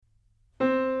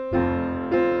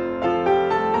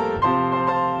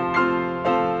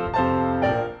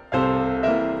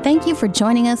you for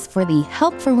joining us for the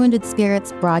Help for Wounded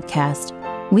Spirits broadcast.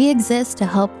 We exist to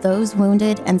help those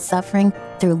wounded and suffering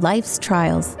through life's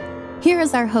trials. Here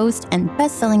is our host and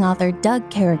best-selling author,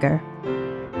 Doug Carriger.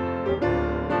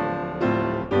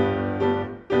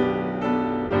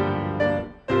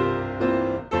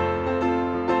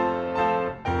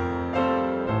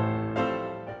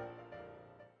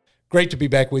 Great to be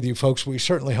back with you, folks. We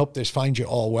certainly hope this finds you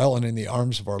all well and in the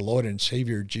arms of our Lord and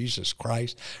Savior, Jesus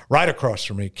Christ. Right across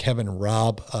from me, Kevin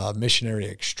Robb, missionary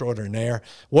extraordinaire.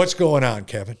 What's going on,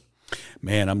 Kevin?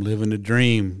 Man, I'm living the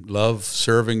dream. Love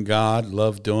serving God,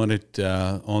 love doing it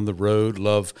on the road,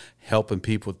 love helping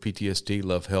people with PTSD,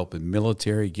 love helping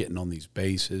military, getting on these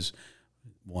bases.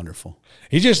 Wonderful.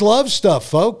 He just loves stuff,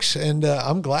 folks, and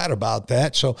I'm glad about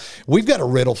that. So we've got a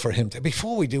riddle for him.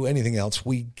 Before we do anything else,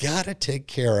 we got to take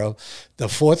care of the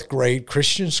 4th grade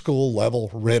Christian school level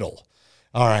riddle.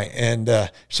 All right, and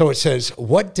so it says,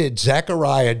 what did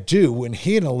Zechariah do when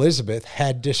he and Elizabeth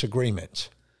had disagreements?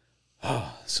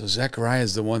 Oh, so Zechariah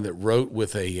is the one that wrote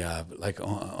with a,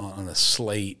 on a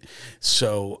slate.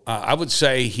 So I would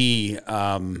say he...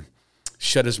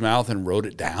 shut his mouth and wrote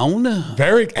it down.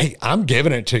 Hey, I'm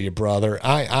giving it to you, brother.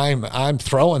 I'm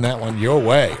throwing that one your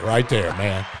way right there,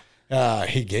 man.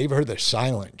 He gave her the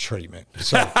silent treatment.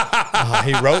 So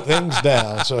he wrote things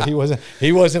down. So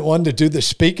he wasn't one to do the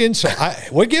speaking. So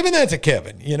we're giving that to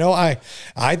Kevin. You know,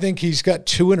 I think he's got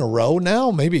 2 in a row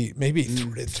now, maybe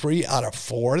 3 out of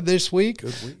 4 this week.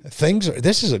 Good week.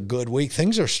 This is a good week.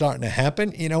 Things are starting to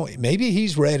happen. You know, maybe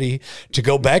he's ready to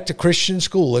go back to Christian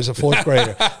school as a 4th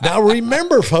grader. Now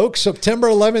remember, folks, September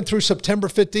 11th through September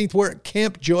 15th, we're at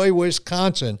Camp Joy,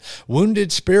 Wisconsin.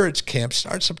 Wounded Spirits Camp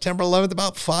starts September 11th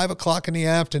about 5 o'clock in the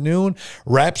afternoon,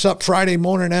 wraps up Friday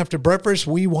morning after breakfast.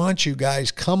 We want you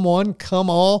guys. Come on, come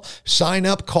all. Sign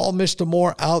up. Call Mr.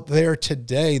 Moore out there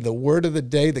today. The word of the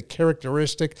day, the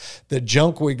characteristic, the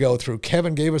junk we go through.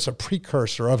 Kevin gave us a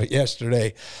precursor of it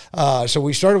yesterday. So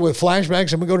we started with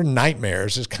flashbacks and we go to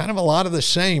nightmares. It's kind of a lot of the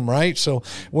same, right? So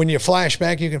when you flash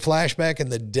back, you can flash back in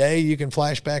the day, you can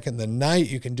flash back in the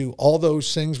night, you can do all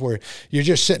those things where you're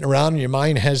just sitting around and your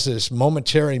mind has this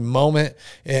momentary moment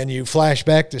and you flash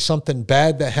back to something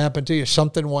bad that happened to you,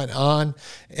 something went on,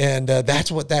 and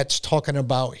that's what that's talking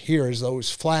about here is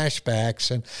those flashbacks.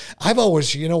 And I've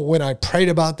always, when I prayed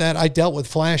about that, I dealt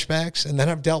with flashbacks, and then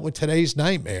I've dealt with today's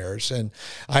nightmares. And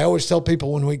I always tell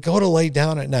people when we go to lay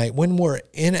down at night, when we're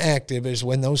inactive is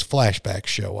when those flashbacks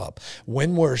show up.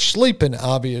 When we're sleeping,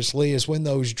 obviously, is when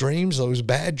those dreams, those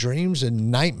bad dreams and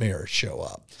nightmares show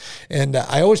up. And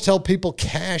I always tell people,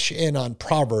 cash in on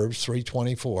Proverbs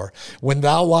 3:24. When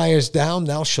thou liest down,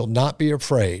 thou shalt not be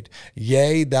afraid.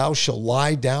 Yea, thou shalt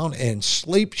lie down, and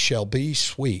sleep shall be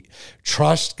sweet.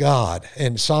 Trust God.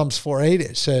 In Psalms 4:8,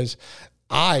 it says,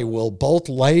 I will both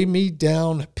lay me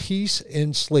down peace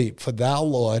in sleep, for thou,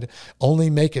 Lord, only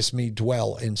makest me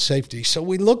dwell in safety. So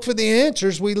we look for the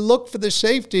answers. We look for the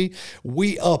safety.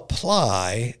 We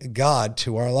apply God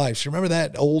to our lives. Remember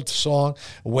that old song,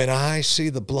 When I See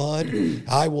the Blood,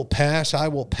 I will pass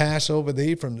over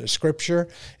thee, from the scripture.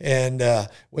 And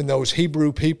when those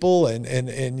Hebrew people and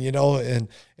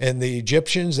the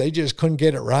Egyptians, they just couldn't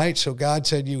get it right. So God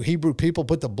said, you Hebrew people,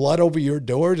 put the blood over your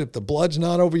doors. If the blood's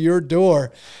not over your door,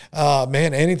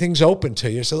 anything's open to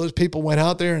you. So those people went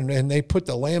out there and they put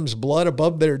the lamb's blood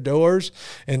above their doors,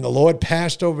 and the Lord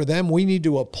passed over them. We need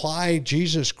to apply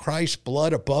Jesus Christ's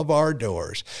blood above our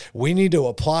doors. We need to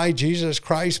apply Jesus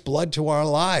Christ's blood to our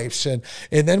lives. And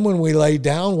then when we lay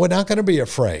down, we're not going to be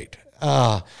afraid.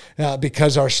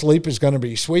 Because our sleep is going to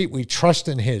be sweet. We trust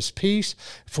in his peace,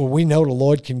 for we know the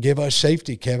Lord can give us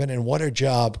safety, Kevin, and what a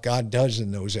job God does in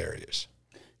those areas.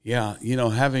 Yeah,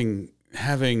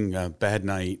 having a bad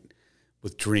night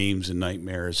with dreams and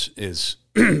nightmares is,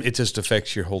 it just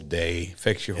affects your whole day,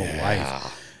 affects your whole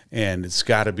life. And it's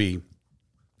got to be,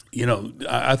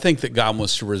 I think that God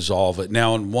wants to resolve it.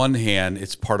 Now, on one hand,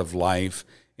 it's part of life.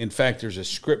 In fact, there's a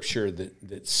scripture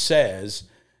that says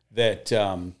that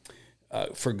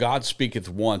for God speaketh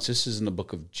once. This is in the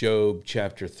book of Job,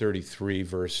 chapter 33,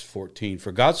 verse 14.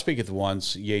 For God speaketh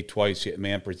once, yea, twice, yet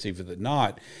man perceiveth it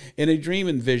not. In a dream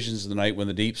and visions of the night, when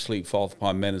the deep sleep falleth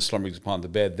upon men and slumberings upon the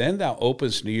bed, then thou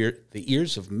openest the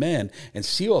ears of men and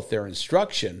sealeth their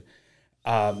instruction,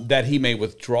 that he may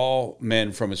withdraw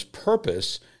men from his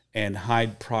purpose and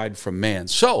hide pride from man.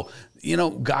 So,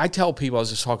 I tell people, I was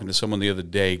just talking to someone the other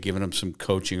day, giving them some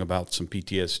coaching about some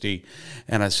PTSD,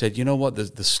 and I said, you know what,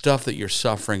 the stuff that you're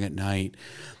suffering at night,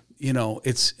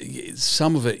 it's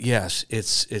some of it, yes,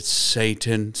 it's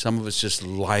Satan. Some of it's just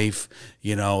life.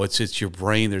 It's your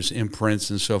brain. There's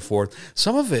imprints and so forth.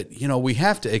 Some of it, we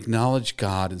have to acknowledge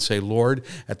God and say, Lord,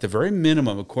 at the very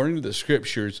minimum, according to the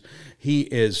scriptures, He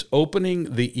is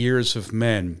opening the ears of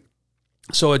men.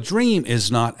 So a dream is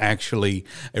not actually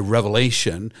a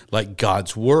revelation like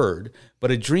God's word, but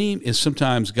a dream is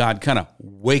sometimes God kind of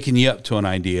waking you up to an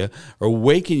idea or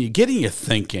getting you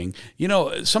thinking.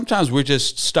 Sometimes we're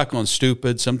just stuck on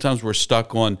stupid. Sometimes we're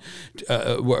stuck on,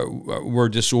 we're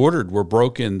disordered. We're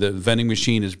broken. The vending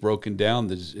machine is broken down.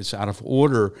 It's out of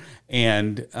order.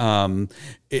 And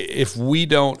if we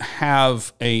don't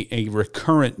have a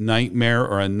recurrent nightmare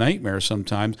or a nightmare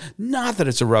sometimes, not that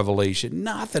it's a revelation,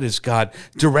 not that it's God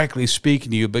directly speaking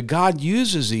to you, but God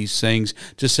uses these things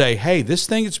to say, hey, this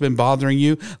thing that's been bothering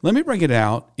you, let me bring it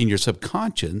out in your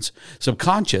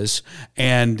subconscious,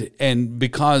 and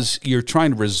because you're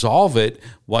trying to resolve it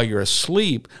while you're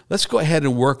asleep, let's go ahead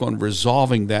and work on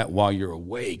resolving that while you're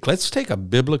awake. Let's take a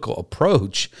biblical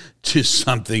approach to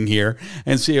something here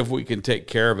and see if we can take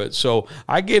care of it. So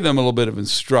I gave them a little bit of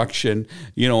instruction,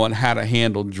 on how to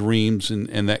handle dreams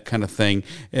and that kind of thing,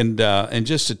 and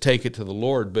just to take it to the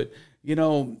Lord. But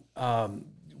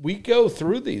we go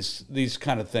through these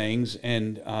kind of things,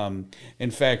 and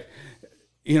in fact,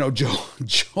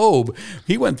 Job,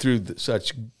 he went through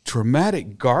such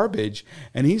traumatic garbage,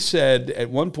 and he said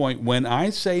at one point, when I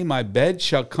say my bed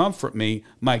shall comfort me,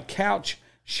 my couch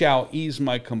shall ease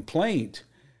my complaint,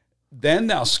 then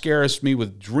thou scarest me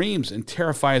with dreams and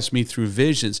terrifiest me through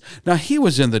visions. Now, he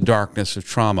was in the darkness of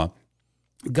trauma.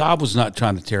 God was not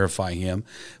trying to terrify him,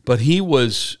 but he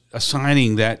was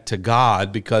assigning that to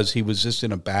God because he was just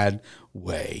in a bad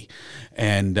way.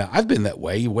 And I've been that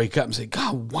way. You wake up and say,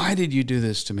 God, why did you do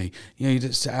this to me?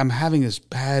 I'm having this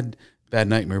bad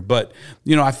nightmare. But,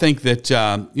 I think that,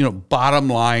 bottom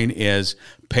line is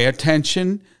pay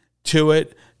attention to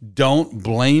it. Don't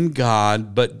blame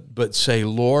God, but say,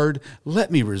 Lord,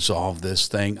 let me resolve this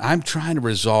thing. I'm trying to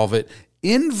resolve it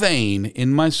in vain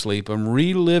in my sleep. I'm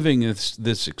reliving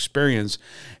this experience.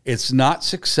 It's not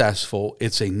successful.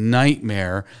 It's a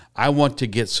nightmare. I want to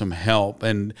get some help.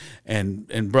 And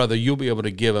brother, you'll be able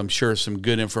to give, I'm sure, some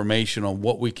good information on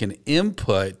what we can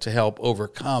input to help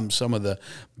overcome some of the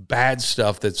bad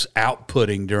stuff that's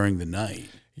outputting during the night.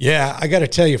 Yeah, I got to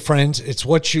tell you, friends, it's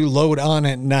what you load on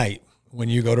at night when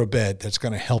you go to bed that's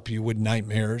going to help you with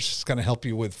nightmares. It's going to help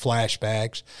you with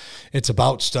flashbacks. It's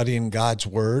about studying God's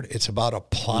word. It's about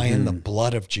applying the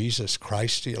blood of Jesus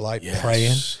Christ to your life,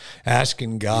 praying,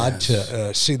 asking God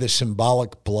to see the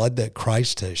symbolic blood that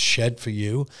Christ has shed for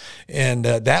you. And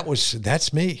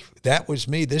that's me. That was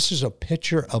me. This is a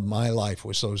picture of my life,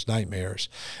 was those nightmares.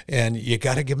 And you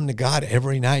got to give them to God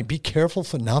every night. Be careful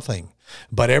for nothing,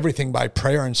 but everything by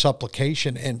prayer and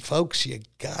supplication. And folks, you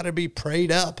got to be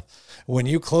prayed up. When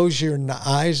you close your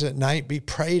eyes at night, be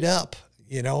prayed up,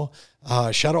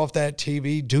 shut off that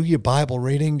TV, do your Bible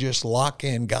reading, just lock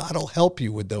in. God will help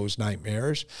you with those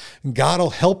nightmares. God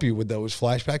will help you with those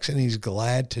flashbacks, and he's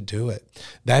glad to do it.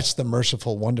 That's the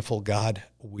merciful, wonderful God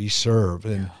we serve.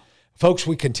 And folks,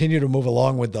 we continue to move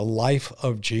along with the life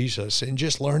of Jesus and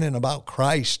just learning about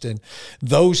Christ and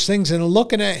those things and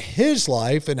looking at his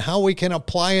life and how we can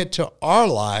apply it to our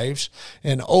lives,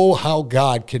 and how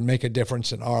God can make a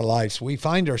difference in our lives. We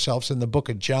find ourselves in the book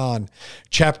of John,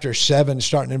 chapter 7,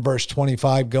 starting in verse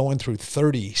 25, going through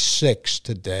 36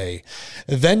 today.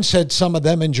 Then said some of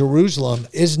them in Jerusalem,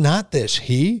 is not this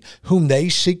he whom they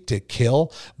seek to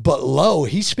kill? But lo,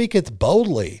 he speaketh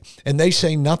boldly, and they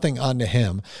say nothing unto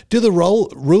him. Do the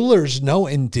rulers know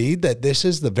indeed that this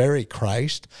is the very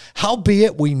Christ?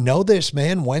 Howbeit we know this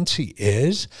man whence he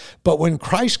is, but when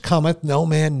Christ cometh, no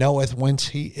man knoweth whence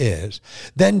he is.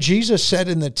 Then Jesus said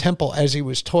in the temple as he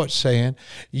was taught, saying,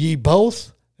 Ye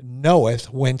both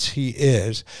knoweth whence he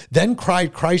is. Then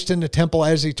cried Christ in the temple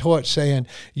as he taught, saying,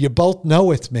 You both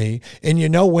knoweth me, and you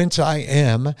know whence I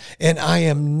am, and I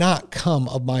am not come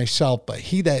of myself, but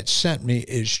he that sent me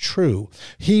is true,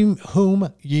 he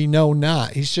whom ye know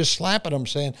not. He's just slapping them,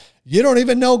 saying, you don't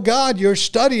even know God. You're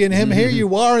studying him. Here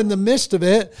you are in the midst of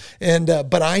it, and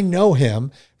but I know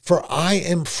him. For I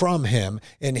am from him,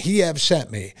 and he have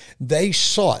sent me. They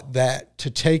sought that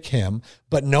to take him,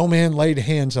 but no man laid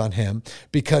hands on him,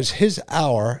 because his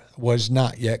hour was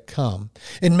not yet come.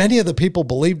 And many of the people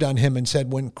believed on him and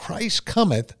said, When Christ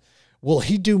cometh, will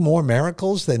he do more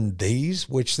miracles than these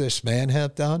which this man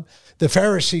hath done? The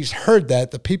Pharisees heard that.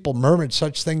 The people murmured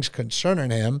such things concerning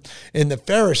him. And the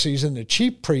Pharisees and the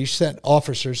chief priests sent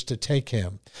officers to take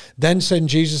him. Then said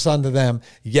Jesus unto them,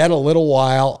 Yet a little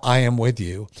while I am with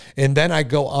you, and then I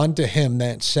go unto him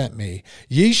that sent me.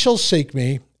 Ye shall seek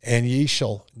me, and ye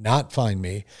shall not find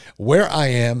me. Where I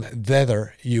am,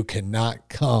 thither you cannot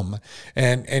come.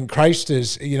 And Christ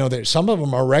is, some of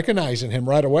them are recognizing him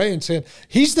right away and saying,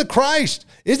 he's the Christ.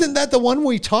 Isn't that the one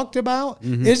we talked about?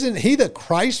 Mm-hmm. Isn't he the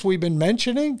Christ we've been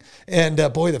mentioning? And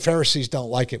boy, the Pharisees don't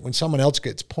like it when someone else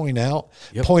gets pointed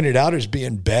out as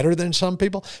being better than some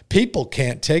people. People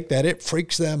can't take that. It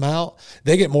freaks them out.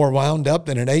 They get more wound up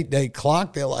than an 8-day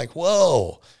clock. They're like,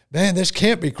 whoa, man, this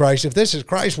can't be Christ. If this is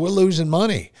Christ, we're losing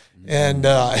money. And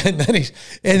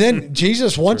then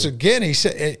Jesus once again, he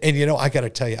said, and I got to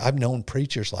tell you, I've known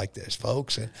preachers like this,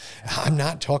 folks, and I'm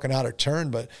not talking out of turn,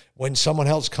 but when someone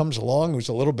else comes along who's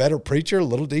a little better preacher, a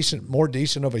little decent, more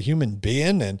decent of a human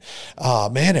being, and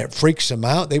man, it freaks them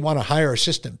out. They want to hire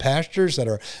assistant pastors that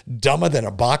are dumber than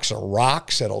a box of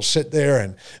rocks that'll sit there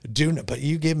and but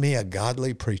you give me a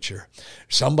godly preacher,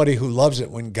 somebody who loves it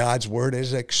when God's word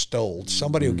is extolled,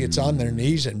 somebody who gets on their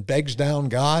knees and begs down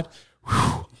God.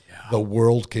 Whew, the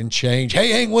world can change.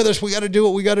 Hey, hang with us. We got to do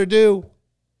what we got to do.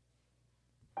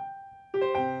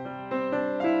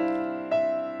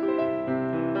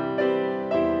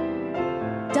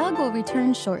 Doug will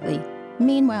return shortly.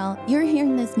 Meanwhile, you're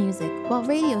hearing this music while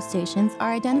radio stations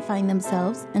are identifying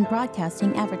themselves and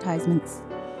broadcasting advertisements.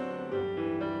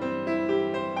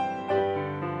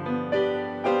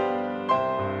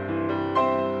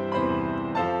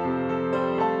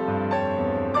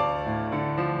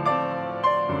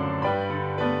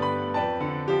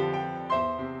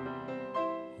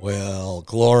 Well,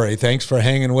 glory. Thanks for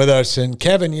hanging with us. And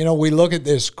Kevin, we look at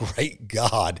this great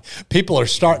God. People are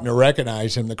starting to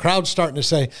recognize him. The crowd's starting to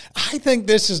say, I think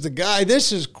this is the guy.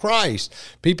 This is Christ.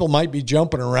 People might be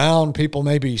jumping around. People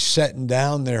may be setting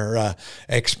down their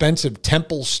expensive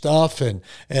temple stuff.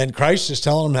 And Christ is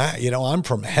telling them, I'm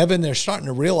from heaven. They're starting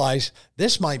to realize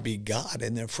this might be God,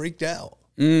 and they're freaked out.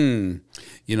 They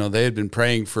had been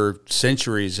praying for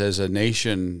centuries as a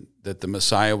nation that the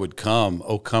Messiah would come.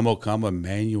 O come,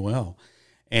 Emmanuel.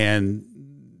 And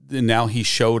now he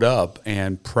showed up,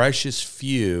 and precious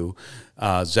few,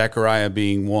 Zechariah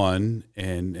being one,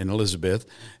 and Elizabeth,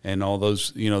 and all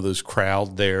those, those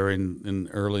crowd there in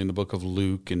early in the book of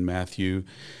Luke and Matthew.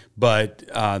 But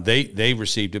they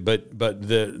received it. But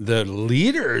the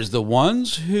leaders, the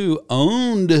ones who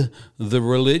owned the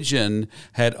religion,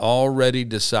 had already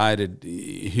decided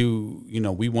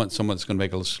we want someone that's going to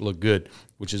make us look good,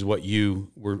 which is what you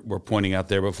were pointing out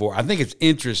there before. I think it's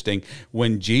interesting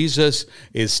when Jesus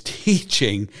is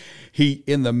teaching, he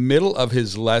in the middle of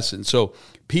his lesson. So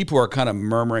people are kind of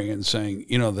murmuring and saying,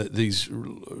 that these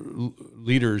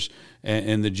leaders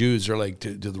and the Jews are like,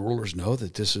 do the rulers know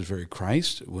that this is very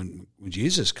Christ? When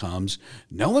Jesus comes,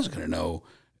 no one's going to know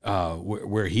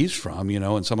where he's from,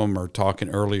 and some of them are talking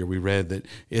earlier. We read that,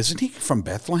 isn't he from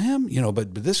Bethlehem?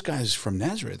 But this guy's from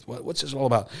Nazareth. What's this all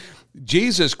about?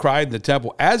 Jesus cried in the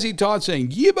temple as he taught,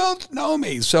 saying, "Ye both know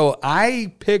me." So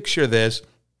I picture this.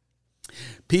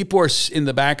 People are in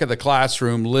the back of the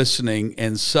classroom listening,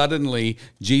 and suddenly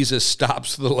Jesus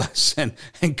stops the lesson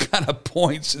and kind of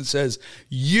points and says,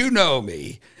 "You know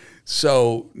me."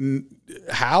 So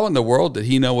how in the world did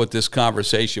he know what this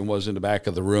conversation was in the back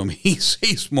of the room?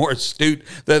 He's more astute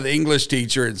than the English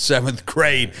teacher in 7th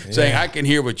grade, saying, "I can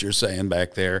hear what you're saying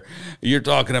back there. You're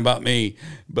talking about me."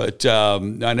 But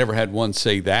I never had one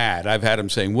say that. I've had him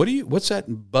saying, "What's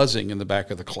that buzzing in the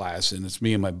back of the class?" And it's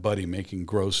me and my buddy making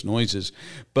gross noises,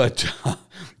 but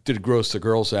to gross the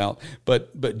girls out.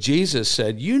 But Jesus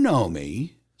said, "You know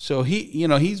me." So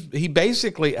he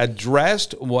basically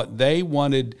addressed what they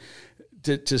wanted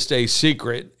to stay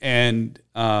secret, and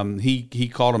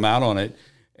he called them out on it,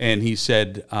 and he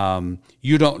said,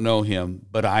 "You don't know him,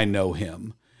 but I know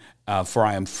him, for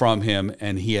I am from him,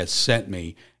 and he has sent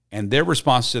me." And their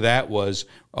response to that was,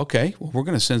 "Okay, well, we're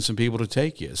going to send some people to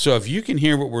take you." So if you can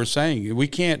hear what we're saying, we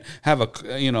can't have a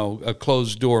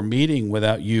closed door meeting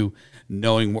without you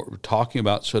knowing what we're talking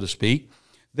about, so to speak.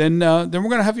 Then we're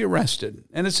going to have you arrested.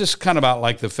 And it's just kind of about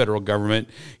like the federal government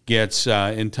gets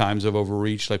in times of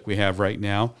overreach like we have right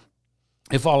now.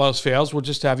 If all else fails, we'll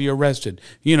just have you arrested.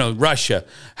 Russia,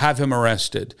 have him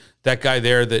arrested. That guy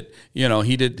there that,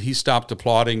 he stopped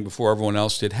applauding before everyone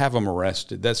else did, have him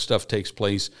arrested. That stuff takes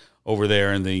place over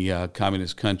there in the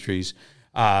communist countries.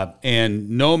 And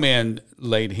no man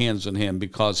laid hands on him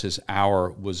because his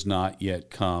hour was not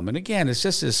yet come. And again, it's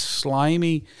just this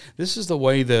slimy, this is the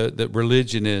way that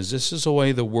religion is. This is the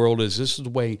way the world is. This is the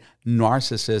way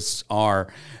narcissists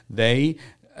are. They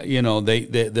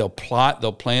they'll plot,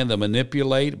 they'll plan, they'll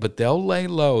manipulate, but they'll lay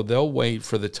low. They'll wait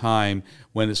for the time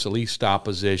when it's the least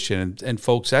opposition. And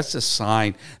folks, that's a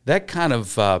sign. That kind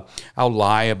of, I'll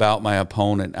lie about my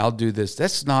opponent. I'll do this.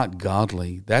 That's not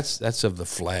godly. That's of the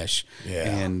flesh. Yeah.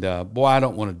 And boy, I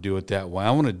don't want to do it that way.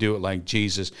 I want to do it like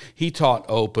Jesus. He taught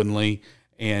openly,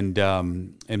 and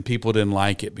people didn't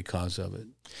like it because of it.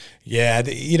 Yeah,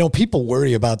 people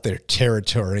worry about their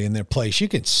territory and their place. You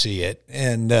can see it.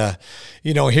 And,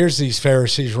 here's these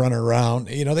Pharisees running around.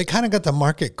 They kind of got the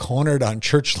market cornered on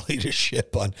church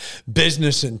leadership, on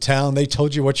business in town. They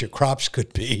told you what your crops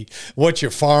could be, what your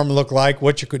farm looked like,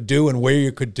 what you could do and where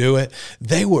you could do it.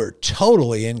 They were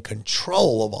totally in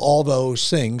control of all those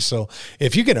things. So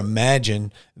if you can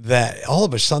imagine that all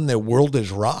of a sudden their world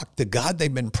is rocked, the God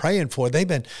they've been praying for, they've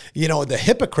been, the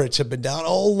hypocrites have been down,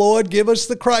 oh, Lord, give us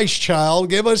the Christ child,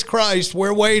 give us Christ,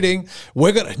 we're waiting.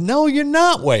 No, you're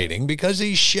not waiting, because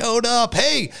he showed up.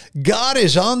 Hey, God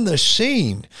is on the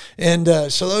scene. And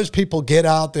so those people get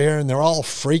out there and they're all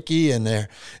freaky, and they're,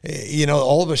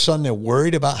 all of a sudden they're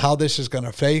worried about how this is going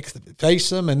to face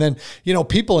them. And then,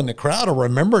 people in the crowd are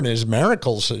remembering his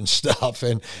miracles and stuff.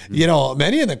 And,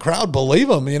 many in the crowd believe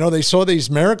him. They saw these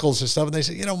miracles and stuff, and they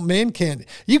say,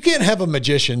 you can't have a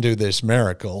magician do this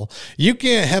miracle. You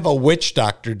can't have a witch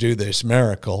doctor do this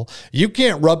miracle. You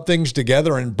can't rub things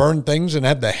together and burn things and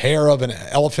have the hair of an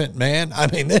elephant man. I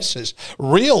mean, this is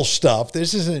real stuff.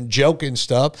 This isn't joking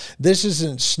stuff. This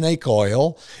isn't snake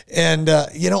oil. And,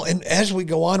 and as we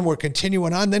go on, we're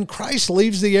continuing on, then Christ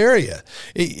leaves the area.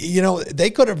 They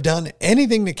could have done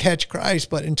anything to catch Christ,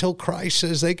 but until Christ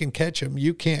says they can catch him,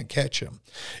 you can't catch him.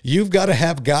 You've got to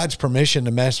have God's permission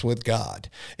to mess with God.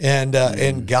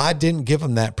 And God didn't give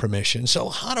them that permission. So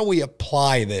how do we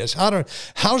apply this?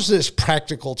 How's this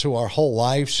practical to our whole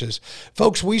lives?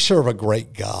 Folks, we serve a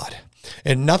great God.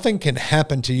 And nothing can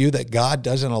happen to you that God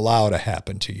doesn't allow to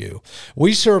happen to you.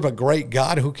 We serve a great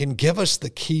God who can give us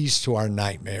the keys to our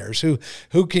nightmares,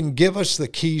 who can give us the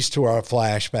keys to our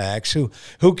flashbacks,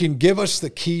 who can give us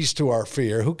the keys to our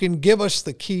fear, who can give us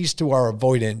the keys to our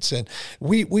avoidance. And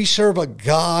we serve a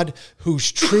God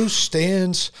whose truth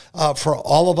stands for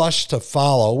all of us to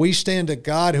follow. We stand a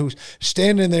God who's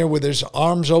standing there with his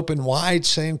arms open wide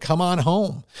saying, come on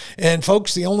home. And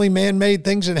folks, the only man-made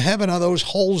things in heaven are those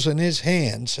holes in his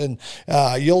hands. And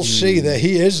you'll see that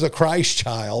he is the Christ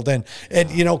child. And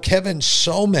Kevin,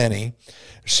 so many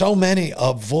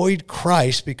avoid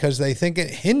Christ because they think it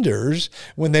hinders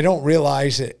when they don't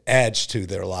realize it adds to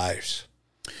their lives.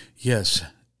 Yes.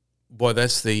 Boy,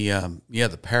 that's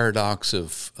the paradox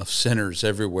of sinners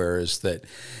everywhere, is that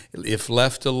if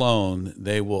left alone,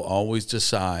 they will always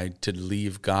decide to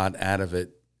leave God out of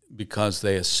it, because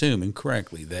they assume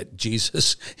incorrectly that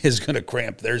Jesus is going to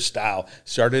cramp their style.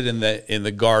 Started in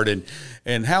the garden,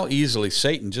 and how easily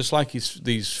Satan, just like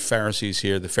these Pharisees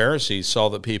here, the Pharisees saw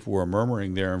that people were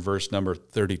murmuring there in verse number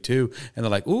 32, and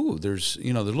they're like, ooh, there's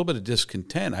a little bit of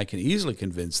discontent. I can easily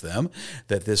convince them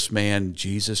that this man,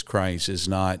 Jesus Christ, is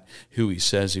not who he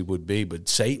says he would be. But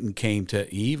Satan came to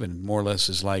Eve and more or less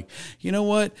is like, you know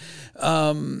what?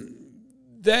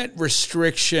 That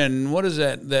restriction, what is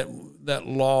that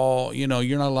law, you're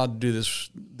not allowed to do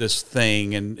this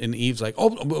thing. And Eve's like,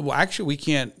 oh, well, actually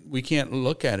we can't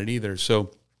look at it either.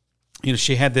 So,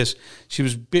 she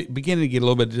was beginning to get a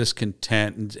little bit of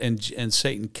discontent, and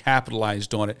Satan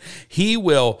capitalized on it. He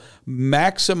will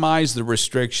maximize the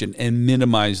restriction and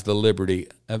minimize the liberty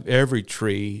of every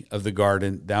tree of the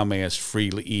garden thou mayest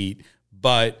freely eat,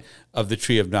 but of the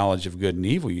tree of knowledge of good and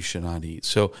evil you should not eat.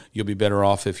 So you'll be better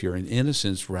off if you're in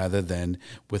innocence rather than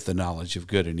with the knowledge of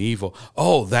good and evil.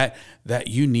 Oh, that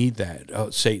you need that. Oh,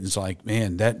 Satan's like,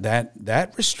 man,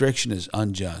 that restriction is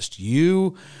unjust.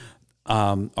 You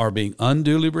are being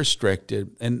unduly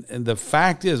restricted. And the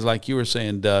fact is, like you were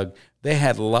saying, Doug, they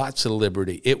had lots of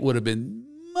liberty. It would have been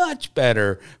much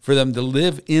better for them to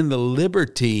live in the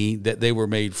liberty that they were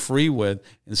made free with,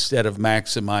 instead of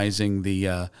maximizing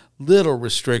the little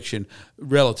restriction,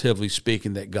 relatively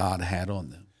speaking, that God had on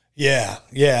them. Yeah.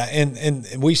 And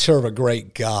we serve a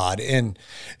great God. And,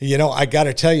 I got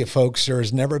to tell you, folks, there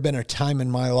has never been a time in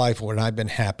my life when I've been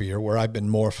happier, where I've been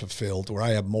more fulfilled, where I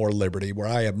have more liberty, where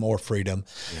I have more freedom,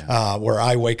 where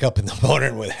I wake up in the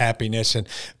morning with happiness. And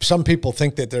some people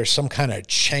think that there's some kind of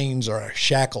chains or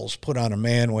shackles put on a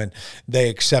man when they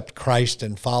accept Christ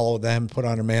and follow them, put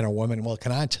on a man or woman. Well,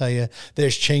 can I tell you,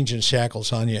 there's chains and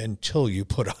shackles on you until you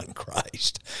put on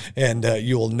Christ. And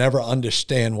you will never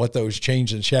understand what those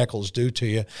chains and shackles shackles do to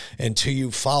you until you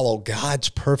follow God's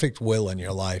perfect will in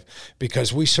your life,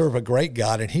 because we serve a great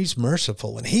God and he's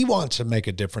merciful and he wants to make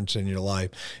a difference in your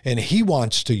life and he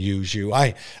wants to use you.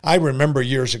 I remember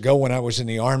years ago when I was in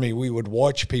the Army, we would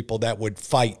watch people that would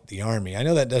fight the Army. I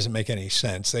know that doesn't make any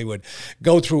sense. They would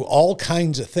go through all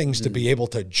kinds of things to be able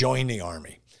to join the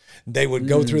Army. They would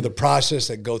go through the process.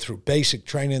 They'd go through basic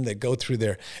training. They'd go through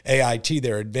their AIT,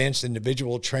 their advanced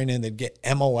individual training. They'd get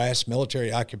MOS,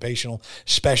 military occupational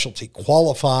specialty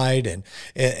qualified. And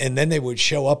then they would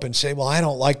show up and say, well, I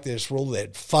don't like this rule.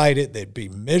 They'd fight it. They'd be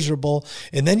miserable.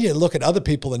 And then you look at other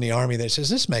people in the Army that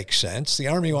says, this makes sense. The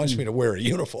Army wants me to wear a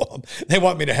uniform. They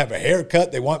want me to have a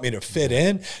haircut. They want me to fit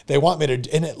in. They want me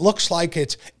to, and it looks like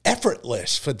it's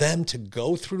effortless for them to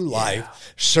go through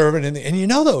life serving in the, and you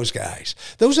know those guys.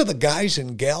 Those are the guys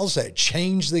and gals that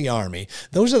change the Army.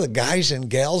 Those are the guys and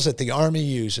gals that the Army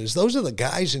uses. Those are the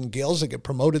guys and gals that get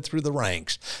promoted through the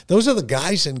ranks. Those are the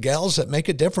guys and gals that make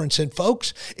a difference. And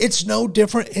folks, it's no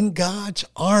different in God's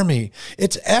Army.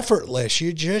 It's effortless.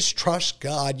 You just trust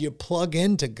God. You plug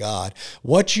into God.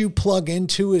 What you plug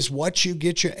into is what you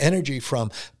get your energy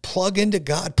from. Plug into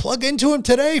God. Plug into him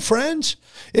today, friends.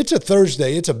 It's a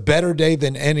Thursday. It's a better day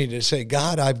than any to say,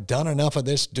 God, I've done enough of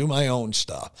this. Do my own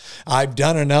stuff. I've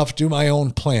done enough. Do my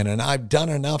own plan. And I've done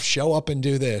enough. Show up and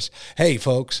do this. Hey,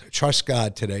 folks, trust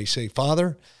God today. Say,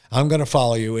 Father, I'm going to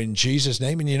follow you in Jesus'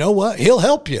 name. And you know what? He'll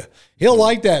help you. He'll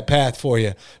light that path for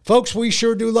you. Folks, we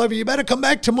sure do love you. You better come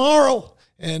back tomorrow.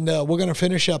 And we're going to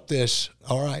finish up this.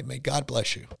 All right. May God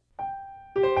bless you.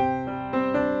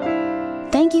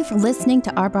 Thank you for listening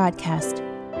to our broadcast.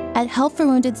 At Help for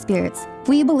Wounded Spirits,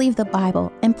 we believe the Bible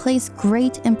and place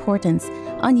great importance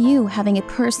on you having a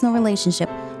personal relationship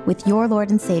with your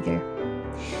Lord and Savior.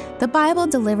 The Bible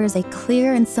delivers a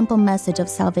clear and simple message of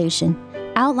salvation,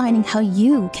 outlining how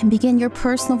you can begin your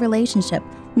personal relationship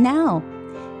now.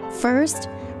 First,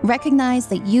 recognize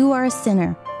that you are a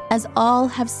sinner, as all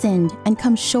have sinned and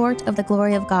come short of the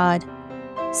glory of God.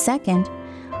 Second,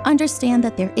 understand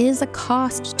that there is a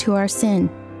cost to our sin,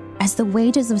 as the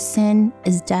wages of sin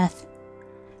is death.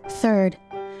 Third,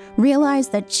 realize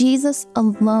that Jesus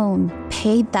alone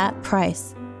paid that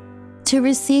price. To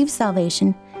receive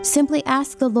salvation, simply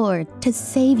ask the Lord to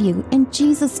save you in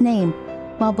Jesus' name,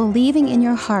 while believing in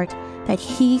your heart that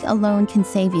He alone can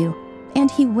save you,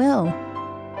 and He will.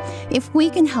 If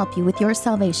we can help you with your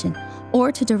salvation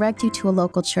or to direct you to a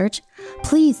local church,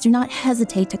 please do not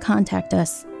hesitate to contact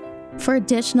us. For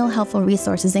additional helpful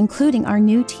resources, including our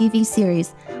new TV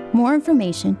series, more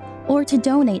information, or to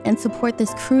donate and support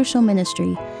this crucial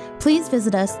ministry, please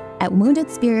visit us at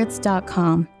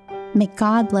woundedspirits.com. May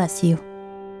God bless you.